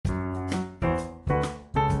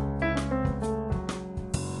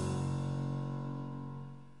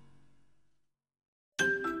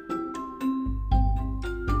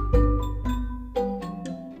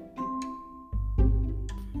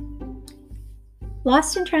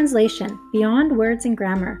Lost in Translation, Beyond Words and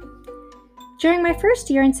Grammar. During my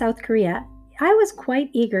first year in South Korea, I was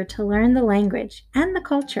quite eager to learn the language and the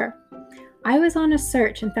culture. I was on a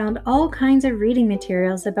search and found all kinds of reading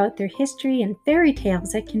materials about their history and fairy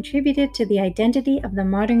tales that contributed to the identity of the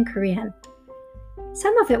modern Korean.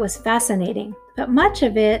 Some of it was fascinating, but much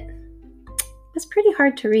of it was pretty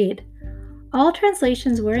hard to read. All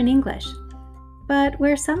translations were in English, but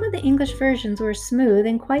where some of the English versions were smooth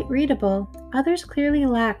and quite readable, others clearly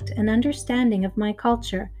lacked an understanding of my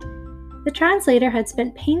culture. The translator had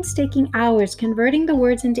spent painstaking hours converting the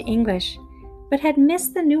words into English, but had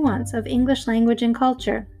missed the nuance of English language and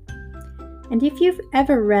culture. And if you've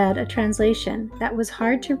ever read a translation that was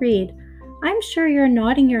hard to read, I'm sure you're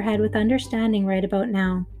nodding your head with understanding right about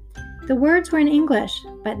now. The words were in English,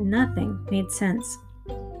 but nothing made sense.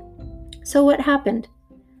 So what happened?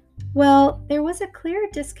 Well, there was a clear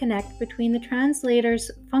disconnect between the translator's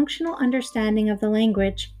functional understanding of the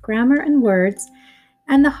language, grammar and words,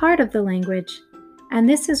 and the heart of the language. And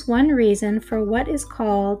this is one reason for what is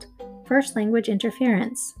called first language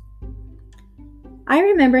interference. I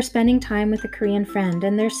remember spending time with a Korean friend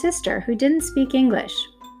and their sister who didn't speak English.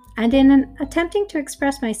 And in attempting to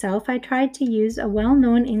express myself, I tried to use a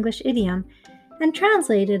well-known English idiom and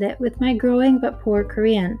translated it with my growing but poor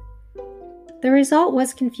Korean. The result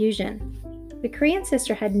was confusion. The Korean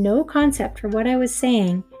sister had no concept for what I was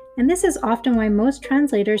saying, and this is often why most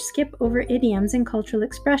translators skip over idioms and cultural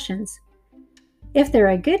expressions. If they're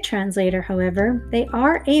a good translator, however, they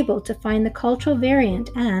are able to find the cultural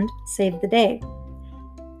variant and save the day.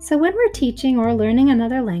 So when we're teaching or learning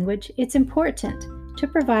another language, it's important to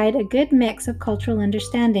provide a good mix of cultural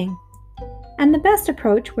understanding. And the best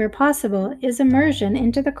approach, where possible, is immersion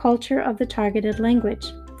into the culture of the targeted language.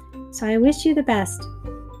 So I wish you the best.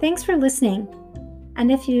 Thanks for listening. And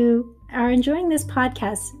if you are enjoying this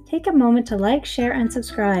podcast, take a moment to like, share, and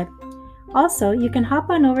subscribe. Also, you can hop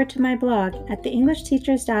on over to my blog at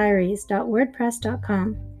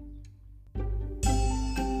theenglishteachersdiaries.wordpress.com.